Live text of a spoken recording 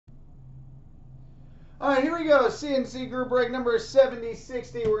All right, here we go. CNC group break number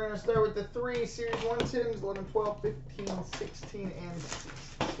 7060. We're going to start with the 3 Series 1 tins, 11, 12, 15, 16, and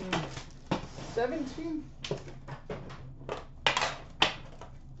 16, 17.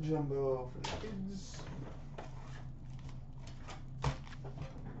 Jumbo for the kids.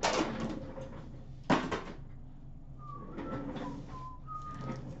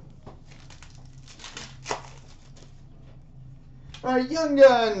 All right, Young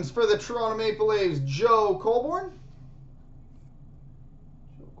Guns for the Toronto Maple Leafs, Joe Colborne.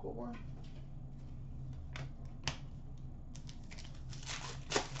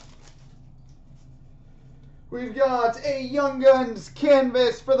 We've got a Young Guns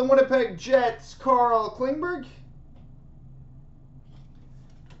canvas for the Winnipeg Jets, Carl Klingberg.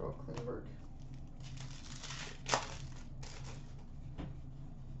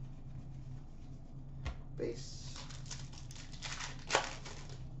 Base.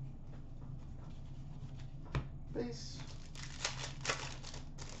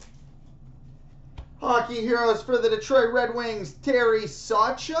 Hockey Heroes for the Detroit Red Wings, Terry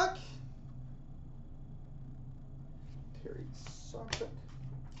Sawchuk.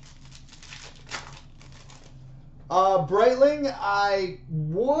 Breitling, I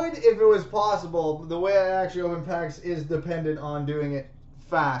would if it was possible. The way I actually open packs is dependent on doing it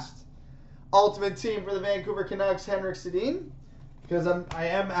fast. Ultimate Team for the Vancouver Canucks, Henrik Sedin. Because I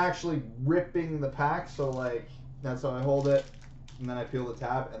am actually ripping the pack, so like that's how I hold it. And then I peel the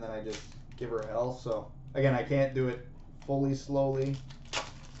tab, and then I just give her hell. So again, I can't do it fully slowly.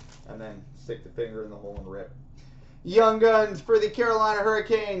 And then stick the finger in the hole and rip. Young Guns for the Carolina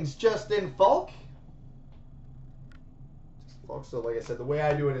Hurricanes, Justin Falk. So like I said, the way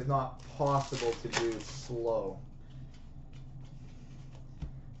I do it is not possible to do slow.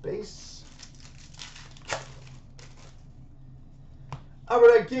 Base.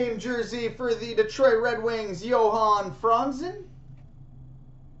 Alright, game jersey for the Detroit Red Wings, Johan Franzen.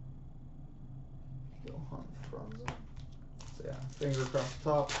 So yeah, finger across the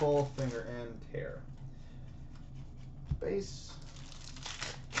top, pull, finger and tear. Base.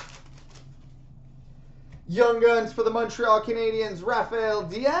 Young Guns for the Montreal Canadiens, Rafael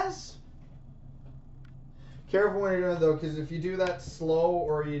Diaz. Careful when you're doing it though, because if you do that slow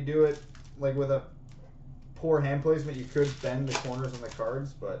or you do it like with a poor hand placement, you could bend the corners on the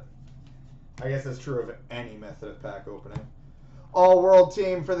cards, but I guess that's true of any method of pack opening. All-World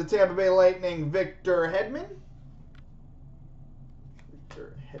Team for the Tampa Bay Lightning, Victor Hedman.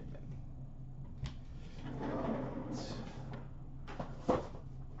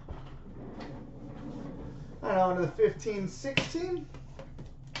 And on to the 15-16.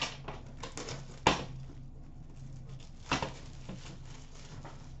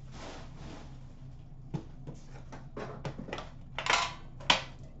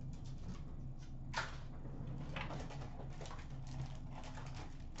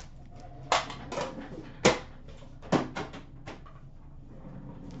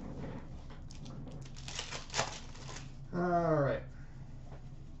 All right.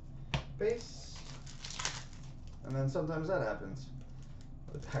 Base. And then sometimes that happens.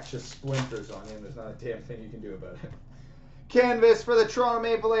 The pack just splinters on you and there's not a damn thing you can do about it. Canvas for the Toronto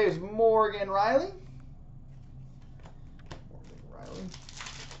Maple Leafs, Morgan Riley.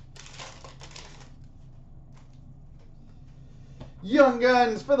 Young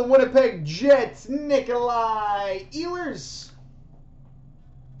Guns for the Winnipeg Jets, Nikolai Ehlers.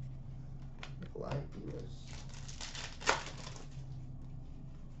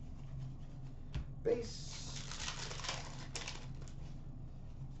 Base.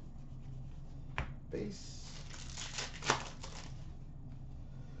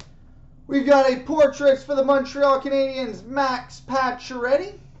 We've got a Portraits for the Montreal Canadiens, Max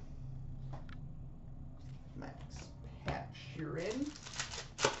Pacioretty.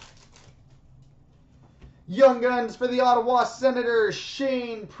 Young Guns for the Ottawa Senators,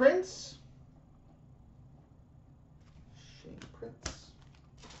 Shane Prince.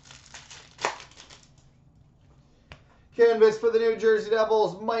 Canvas for the New Jersey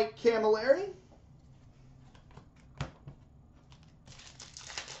Devils, Mike Camilleri.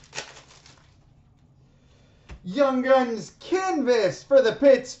 Young Guns canvas for the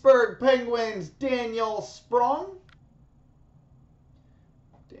Pittsburgh Penguins, Daniel Sprong.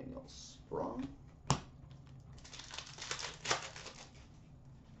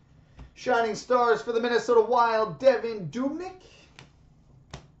 Shining Stars for the Minnesota Wild, Devin Dubnyk.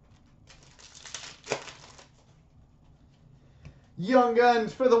 Young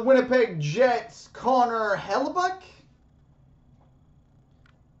Guns for the Winnipeg Jets, Connor Hellebuyck.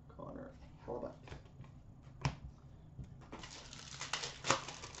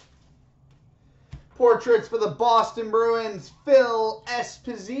 Portraits for the Boston Bruins, Phil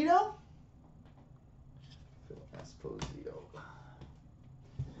Esposito. All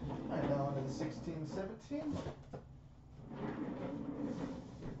right, now on to the 16-17.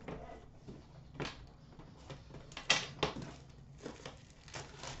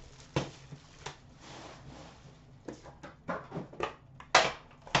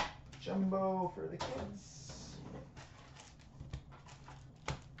 Jumbo for the kids.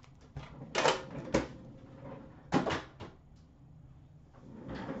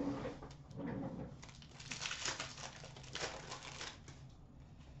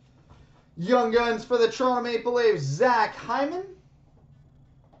 Young Guns for the Toronto Maple Leafs, Zach Hyman.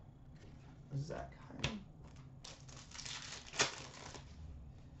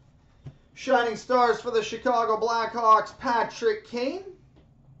 Shining Stars for the Chicago Blackhawks, Patrick Kane.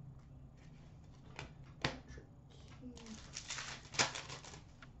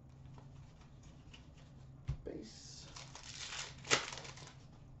 Base.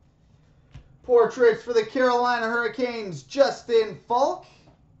 Portraits for the Carolina Hurricanes, Justin Falk.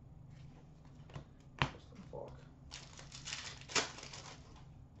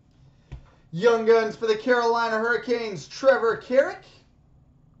 Young Guns for the Carolina Hurricanes, Trevor Carrick.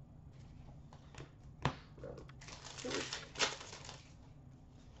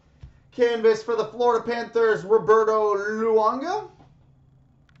 Canvas for the Florida Panthers, Roberto Luongo.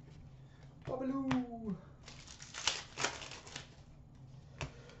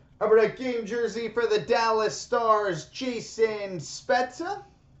 Upper Deck game jersey for the Dallas Stars, Jason Spezza.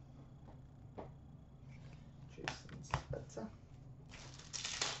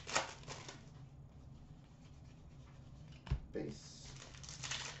 Base.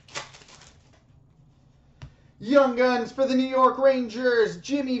 Young Guns for the New York Rangers,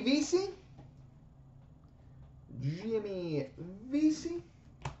 Jimmy Vesey.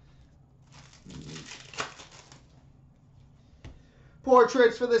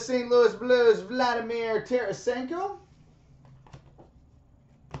 Portraits for the St. Louis Blues, Vladimir Tarasenko.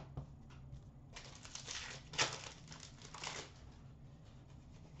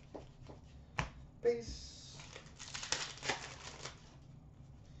 Base.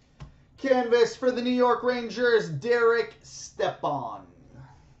 Canvas for the New York Rangers, Derek Stepan. All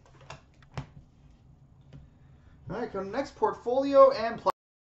right, go to the next portfolio and